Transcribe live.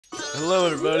Hello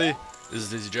everybody,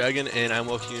 this is DizzzyDragon, and I'm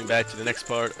welcoming you back to the next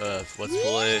part of Let's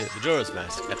Play Majora's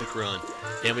Mask Epic Run.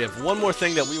 And we have one more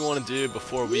thing that we want to do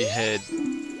before we head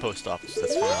post office.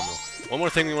 That's phenomenal. One more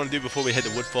thing we want to do before we head to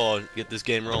Woodfall and get this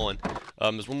game rolling.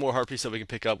 There's one more heart piece that we can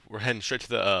pick up. We're heading straight to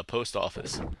the post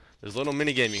office. There's a little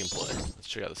mini game you can play. Let's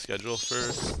check out the schedule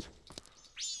first.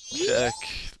 Check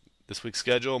this week's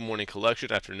schedule: morning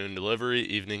collection, afternoon delivery,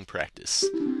 evening practice.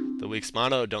 The week's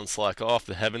motto: don't slack off,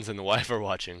 the heavens and the wife are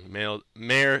watching.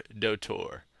 Mayor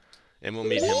Dotor. And we'll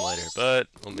meet him later, but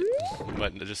we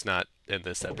might just not in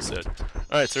this episode.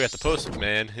 Alright, so we got the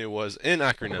postman, who was in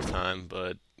Ocarina of Time,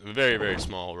 but a very, very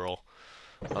small role.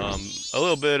 A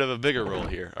little bit of a bigger role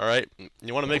here, alright?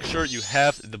 You want to make sure you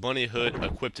have the bunny hood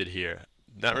equipped here.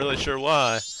 Not really sure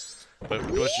why, but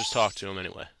let's just talk to him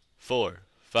anyway. 4,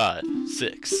 5,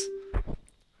 6.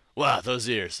 Wow, those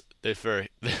ears.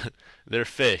 They're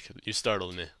fake. You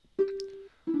startled me.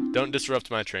 Don't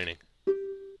disrupt my training.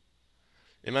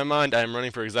 In my mind, I am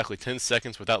running for exactly 10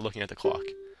 seconds without looking at the clock.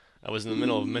 I was in the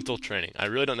middle of mental training. I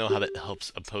really don't know how that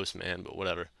helps a postman, but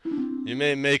whatever. You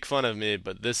may make fun of me,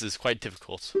 but this is quite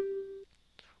difficult.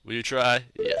 Will you try?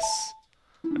 Yes.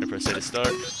 I press A to start.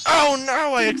 Oh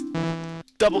no! I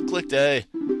double-clicked A.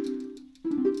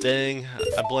 Dang.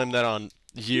 I blame that on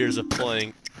years of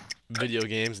playing video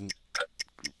games and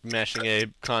mashing A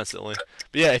constantly.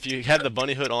 But yeah, if you have the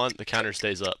bunny hood on, the counter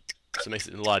stays up. So it makes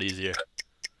it a lot easier.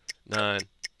 9,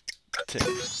 10.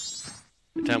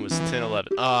 Your time was 10,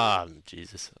 11. Ah,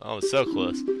 Jesus. I was so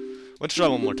close. Let's try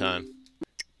one more time.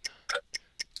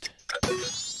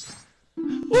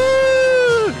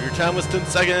 Woo! Your time was 10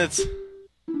 seconds.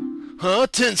 Huh?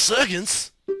 10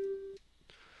 seconds?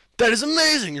 That is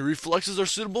amazing! Your reflexes are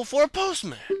suitable for a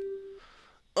postman.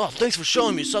 Oh, thanks for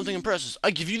showing me something impressive.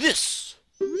 I give you this.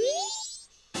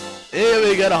 Here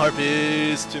we got a heart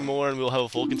piece. 2 more and we'll have a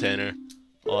full container.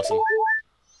 Awesome.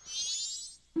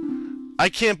 I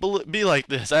can't be like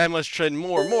this. I must trade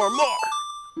more.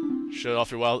 Show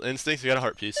off your wild instincts. You got a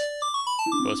heart piece.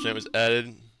 Postman was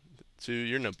added to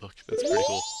your notebook. That's pretty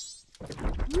cool.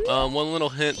 One little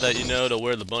hint that you know to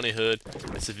wear the bunny hood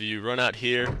is if you run out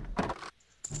here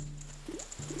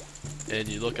and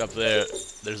you look up there,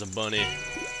 there's a bunny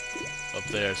up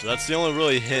there. So that's the only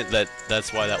really hint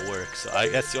that's why that works. So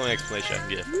that's the only explanation I can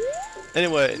give.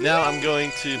 Anyway, now I'm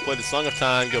going to play the Song of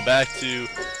Time, go back to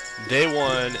day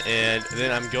 1, and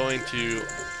then I'm going to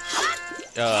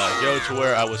go to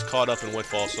where I was caught up in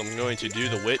Woodfall. So I'm going to do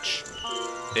the witch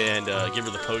and give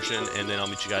her the potion, and then I'll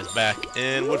meet you guys back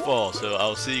in Woodfall. So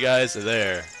I'll see you guys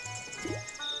there.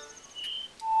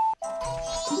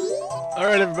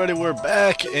 Alright everybody, we're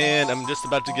back, and I'm just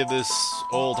about to give this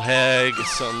old hag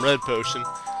some red potion.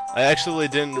 I actually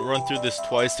didn't run through this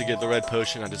twice to get the red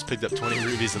potion. I just picked up 20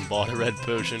 rubies and bought a red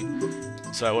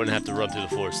potion, so I wouldn't have to run through the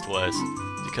forest twice.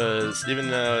 Because even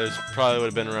though it probably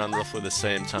would have been around roughly the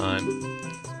same time,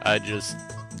 I just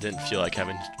didn't feel like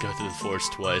having to go through the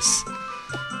forest twice.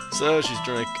 So she's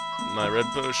drank my red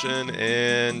potion,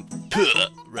 and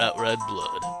route red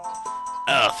blood.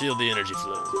 Ah, feel the energy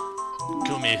flow.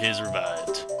 Kumi is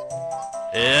revived.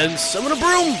 And summon a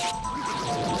broom!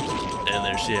 And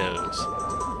there she goes.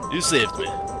 You saved me.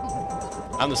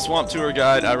 I'm the swamp tour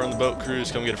guide. I run the boat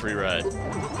cruise. Come get a free ride.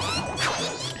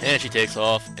 And she takes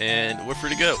off, and we're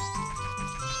free to go.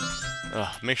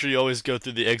 Make sure you always go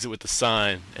through the exit with the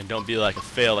sign, and don't be like a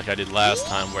fail like I did last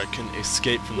time, where I couldn't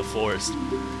escape from the forest.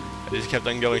 I just kept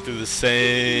on going through the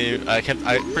same. I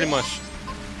pretty much,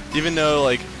 even though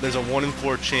like there's a 1 in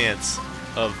 4 chance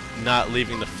of not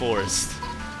leaving the forest,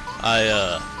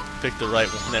 I picked the right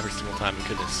one every single time and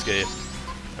couldn't escape.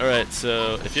 Alright,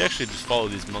 so if you actually just follow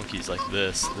these monkeys like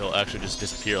this, they'll actually just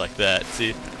disappear like that.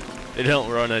 See? They don't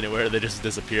run anywhere, they just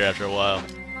disappear after a while.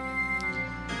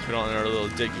 Put on our little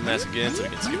Deku mask again so we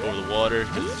can skip over the water,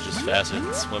 because it's just faster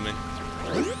than swimming.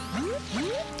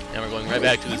 And we're going right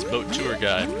back to this boat tour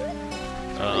guide.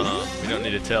 We don't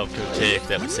need to tell Kotek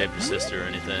that we saved your sister or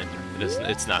anything.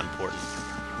 It's not important.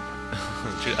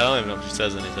 I don't even know if she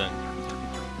says anything.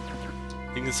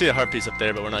 You can see a heart piece up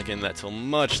there, but we're not getting that till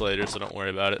much later, so don't worry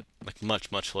about it. Like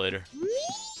much later.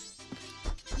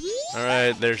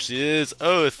 Alright, there she is.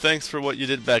 Oh, thanks for what you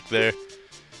did back there.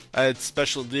 I had a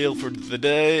special deal for the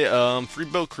day. Free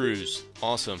boat cruise.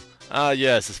 Awesome. Ah,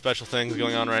 yes, a special thing's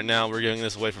going on right now. We're giving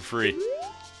this away for free.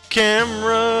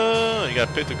 Camera! You got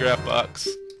a pictograph box.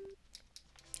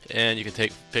 And you can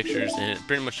take pictures, and it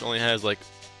pretty much only has like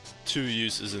 2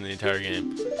 uses in the entire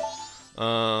game.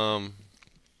 Alright,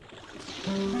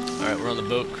 we're on the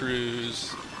boat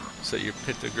cruise. Set your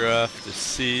pictograph to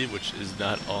C, which is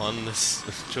not on this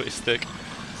joystick.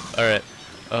 Alright,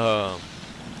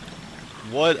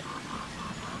 what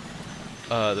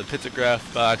the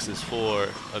pictograph box is for,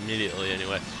 immediately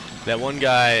anyway, that one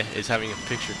guy is having a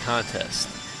picture contest.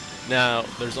 Now,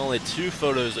 there's only 2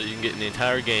 photos that you can get in the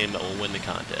entire game that will win the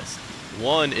contest.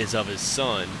 One is of his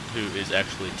son, who is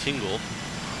actually Tingle,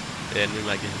 and we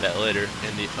might get to that later,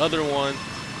 and the other one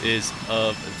is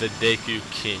of the Deku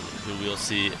King, who we'll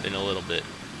see in a little bit.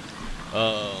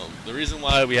 The reason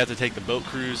why we have to take the boat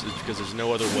cruise is because there's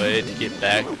no other way to get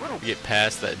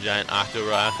past that giant octo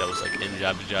rock that was like in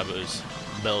Jabba Jabba's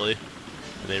belly.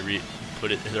 They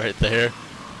put it right there.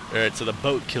 Alright, so the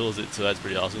boat kills it, so that's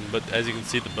pretty awesome. But as you can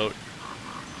see, the boat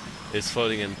is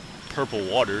floating in purple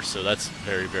water, so that's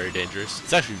very, very dangerous.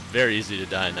 It's actually very easy to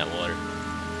die in that water.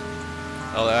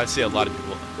 Oh, I see a lot of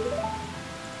people.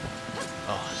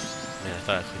 Oh, man, I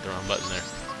thought I clicked the wrong button there.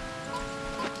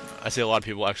 I see a lot of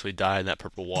people actually die in that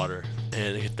purple water,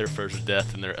 and they get their first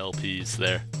death in their LPs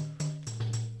there.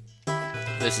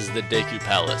 This is the Deku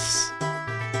Palace.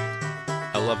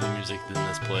 I love the music in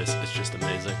this place, it's just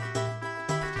amazing.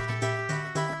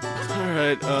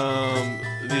 Alright,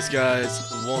 these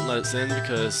guys won't let us in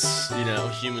because, you know,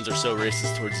 humans are so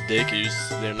racist towards Dekus,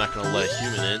 they're not going to let a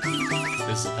human in.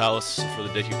 This is the palace for the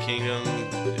Deku Kingdom,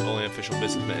 the only official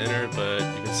business to enter, but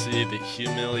you can see the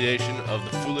humiliation of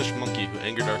the foolish monkey who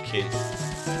angered our king.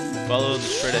 Follow them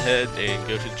straight ahead and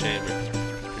go to the chamber.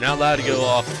 You're not allowed to go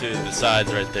off to the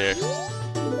sides right there.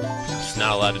 Just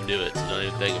not allowed to do it, so don't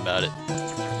even think about it.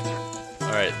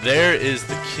 Alright, there is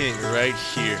the king right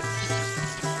here.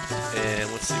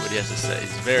 And let's see what he has to say.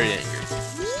 He's very angry.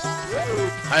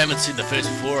 I haven't seen the face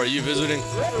before. Are you visiting?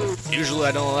 Usually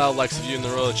I don't allow the likes of you in the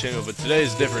royal chamber, but today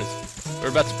is different. We're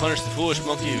about to punish the foolish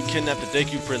monkey who kidnapped the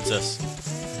Deku princess.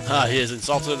 Ha, he has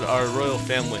insulted our royal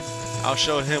family. I'll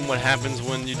show him what happens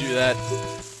when you do that.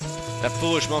 That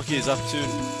foolish monkey is up to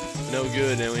no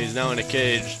good, and he's now in a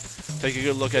cage. Take a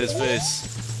good look at his face.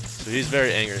 So he's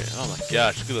very angry. Oh my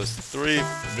gosh, look at those 3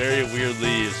 very weird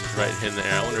leaves right in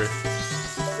there. I wonder...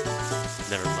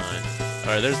 Never mind.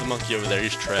 Alright, there's the monkey over there.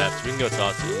 He's trapped. We can go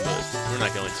talk to him, but we're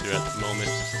not going to at the moment.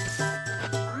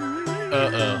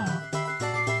 Uh-oh.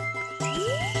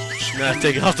 Should not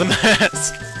take off the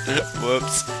mask.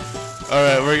 Whoops.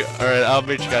 Alright, I'll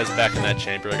meet you guys back in that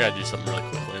chamber. I gotta do something really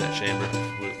quickly in that chamber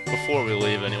before we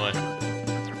leave anyway.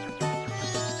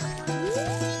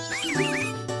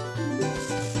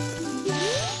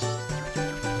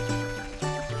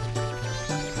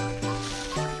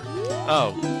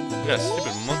 Oh, we got a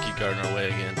stupid monkey guard in our way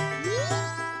again.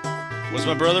 Was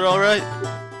my brother alright?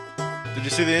 Did you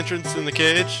see the entrance in the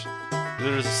cage?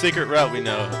 There's a secret route we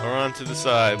know, or on to the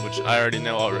side, which I already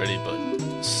know already,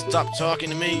 but... Stop talking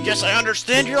to me! Yes, I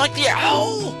understand! You're like the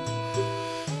owl!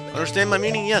 Understand my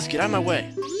meaning? Yes, get out of my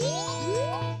way!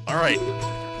 Alright.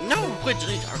 No! Quit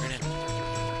DizzzyDragon him!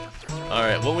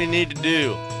 Alright, what we need to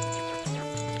do...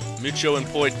 Mucho and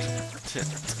point... I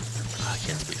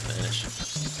can't speak Spanish.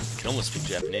 I can almost speak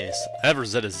Japanese. I have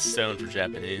Rosetta Stone for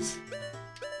Japanese.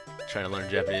 I'm trying to learn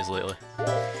Japanese lately.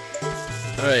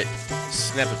 Alright,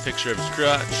 snap a picture of his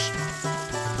crotch.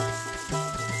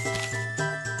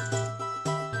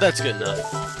 That's good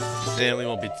enough. And we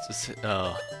won't be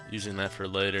using that for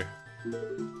later.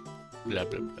 Blah,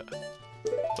 blah, blah.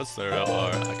 What's the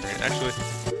actually,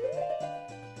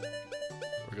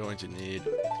 we're going to need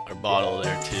our bottle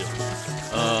there too.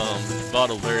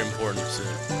 Bottle very important soon.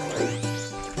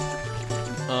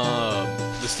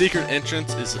 The secret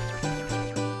entrance is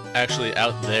actually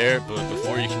out there, but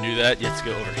before you can do that, you have to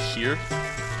go over here.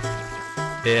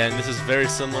 And this is very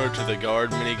similar to the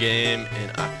guard minigame in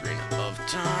Ocarina of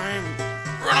Time.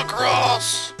 Run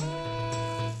across!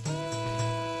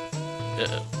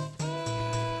 Uh-oh.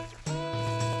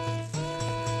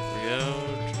 Here we go.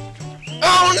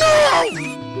 Oh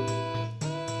no!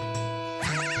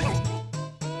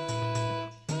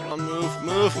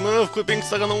 Move! Quit being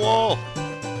stuck on the wall!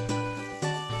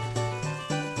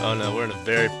 Oh no, we're in a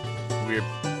very weird...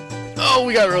 Oh,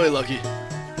 we got really lucky!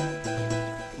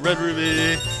 Red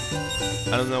ruby!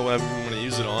 I don't know what I want to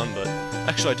use it on, but...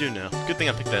 Actually, I do know. Good thing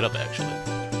I picked that up, actually.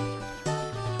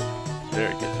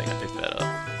 Very good thing I picked that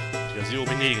up. Because you will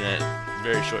be needing that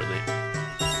very shortly.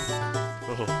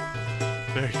 Oh,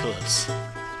 very close.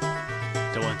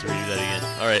 Don't want to redo that again.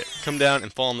 Alright, come down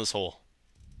and fall in this hole.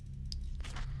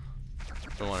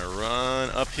 I want to run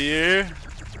up here.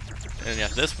 And you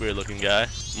got this weird looking guy.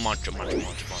 Munch. Oh,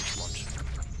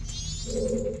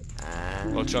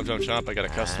 chomp, I got a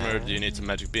customer. Do you need some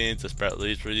magic beans? The sprout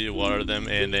leaves for you, water them,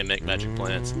 and they make magic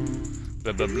plants.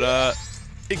 Blah, blah, blah.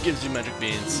 It gives you magic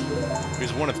beans.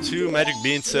 He's one of 2 magic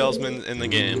bean salesmen in the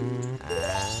game.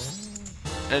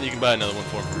 And you can buy another one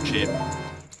for him for cheap.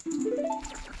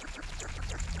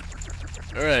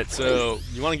 Alright, so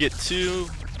you want to get 2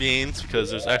 beans because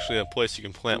there's actually a place you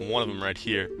can plant one of them right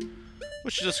here,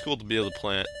 which is just cool to be able to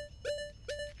plant.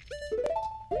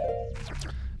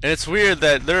 And it's weird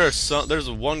that there's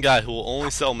one guy who will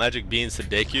only sell magic beans to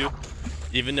Deku,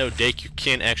 even though Deku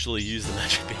can't actually use the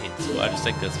magic beans. So I just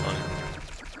think that's funny.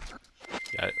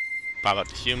 Got it. Pop out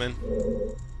the human.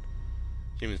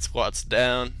 Human squats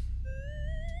down.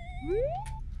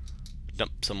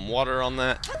 Dump some water on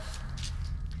that.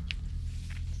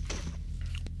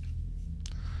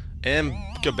 And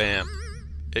kabam.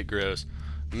 It grows.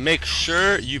 Make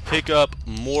sure you pick up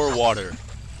more water,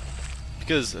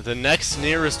 because the next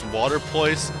nearest water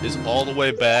place is all the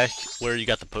way back where you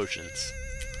got the potions.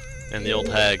 And the old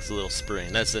hag's little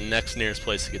spring. That's the next nearest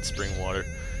place to get spring water.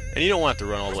 And you don't want to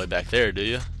run all the way back there, do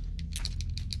you?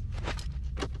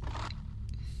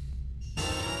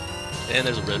 And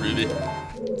there's a red ruby.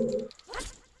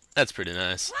 That's pretty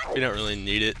nice. You don't really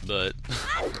need it, but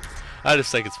I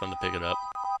just think it's fun to pick it up.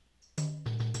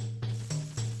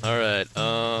 Alright,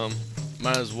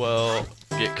 might as well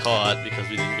get caught because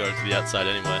we didn't go to the outside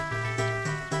anyway.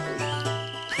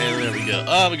 And there we go.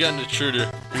 Oh, we got an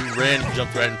intruder. He ran and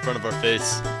jumped right in front of our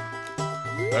face.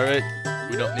 Alright,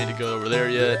 we don't need to go over there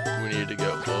yet. We need to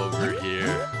go over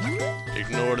here.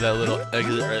 Ignore that little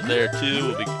exit right there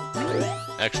too.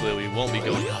 Actually, we won't be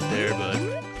going out there, but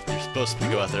we're supposed to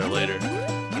go out there later.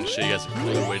 I'm going to show you guys a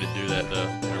cooler way to do that though,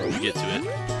 whenever we get to it.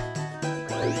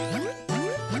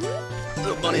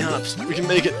 Little bunny hops. We can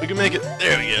make it. We can make it.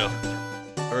 There we go.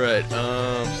 Alright,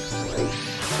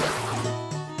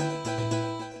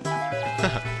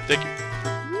 thank you.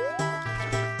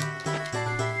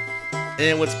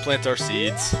 And let's plant our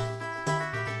seeds.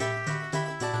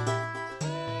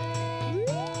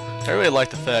 I really like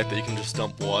the fact that you can just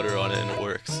dump water on it and it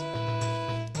works.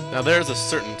 Now there's a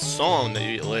certain song that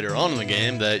you get later on in the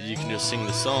game that you can just sing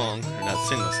the song, or not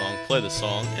sing the song, play the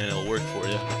song, and it'll work for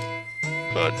you.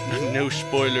 But no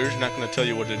spoilers, not going to tell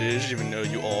you what it is, even though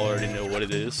you all already know what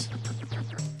it is.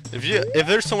 If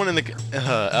there's someone in the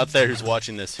out there who's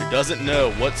watching this who doesn't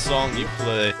know what song you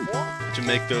play to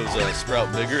make those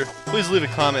sprout bigger, please leave a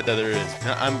comment that there is.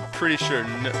 Now, I'm pretty sure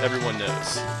everyone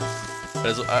knows.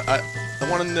 I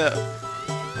want to know.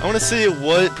 I want to see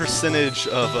what percentage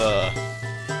of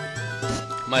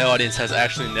my audience has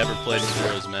actually never played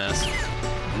Majora's Mask.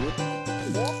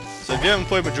 So if you haven't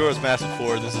played Majora's Mask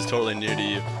before, this is totally new to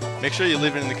you. Make sure you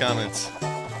leave it in the comments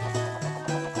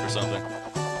or something.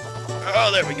 Oh,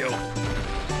 there we go.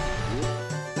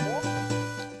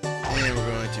 And we're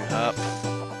going to hop.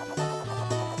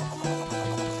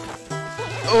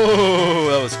 Oh,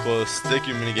 that was close. Take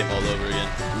your minigame all over again.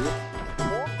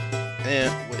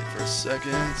 And wait for a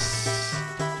second.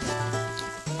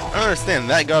 I don't understand.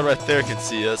 That god right there can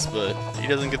see us, but he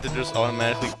doesn't get to just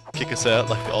automatically kick us out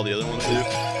like all the other ones do.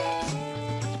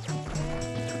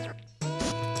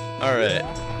 Alright.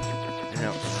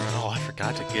 Oh, I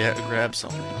forgot to grab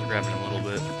something. I'll grab it in a little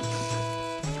bit.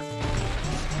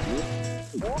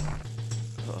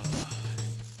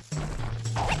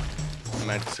 I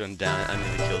might just go down it. I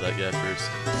need to kill that guy first.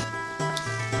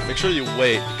 Make sure you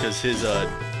wait, because his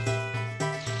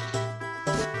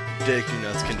Deku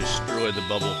nuts can destroy the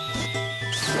bubble.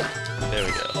 There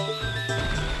we go.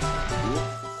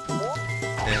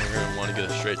 And we're going to want to go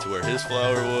straight to where his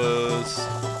flower was.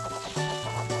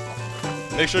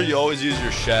 Make sure you always use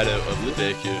your shadow of the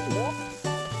Deku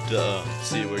to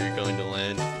see where you're going to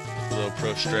land. A little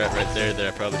pro strat right there that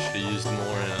I probably should have used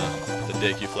more in the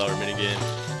Deku flower minigame.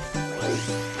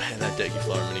 Man, that Deku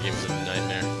flower minigame was a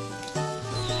nightmare.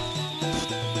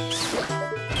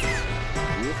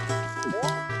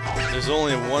 There's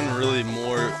only one really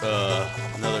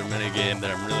another minigame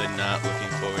that I'm really not looking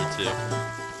forward to.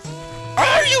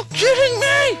 Are you kidding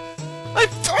me?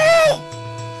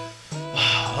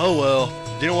 Oh well.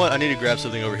 You know what? I need to grab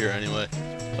something over here anyway.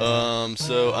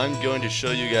 So I'm going to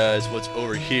show you guys what's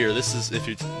over here. This is if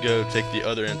you go take the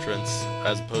other entrance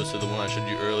as opposed to the one I showed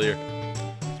you earlier.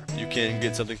 You can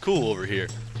get something cool over here.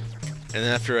 And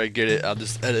after I get it, I'll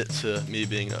just edit to me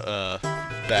being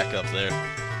back up there.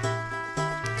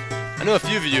 I know a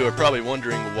few of you are probably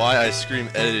wondering why I scream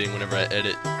editing whenever I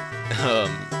edit.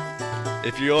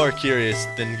 If you are curious,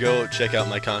 then go check out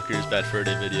my Conqueror's Bad Fur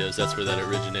Day videos. That's where that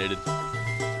originated.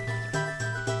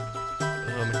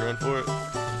 I'm gonna run for it.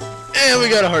 And we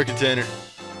got a heart container.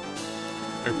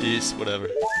 Or piece, whatever.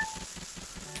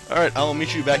 Alright, I'll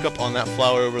meet you back up on that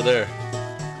flower over there.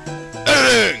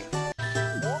 Editing!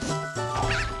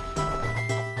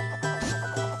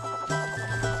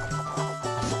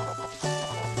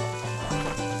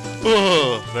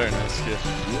 Oh, very nice kid.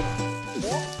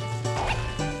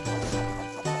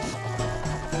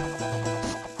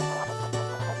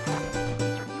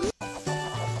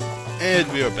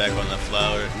 And we are back on that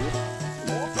flower.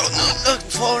 Oh, no,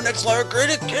 flower, next flower,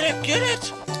 get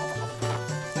it!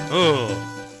 Oh,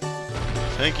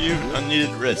 thank you, unneeded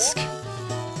risk.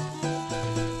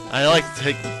 I like to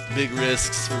take big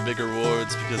risks for big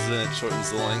rewards because then it shortens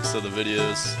the lengths of the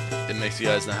videos. It makes you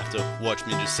guys not have to watch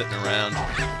me just sitting around,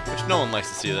 which no one likes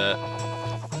to see that.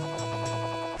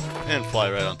 And fly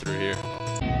right on through here.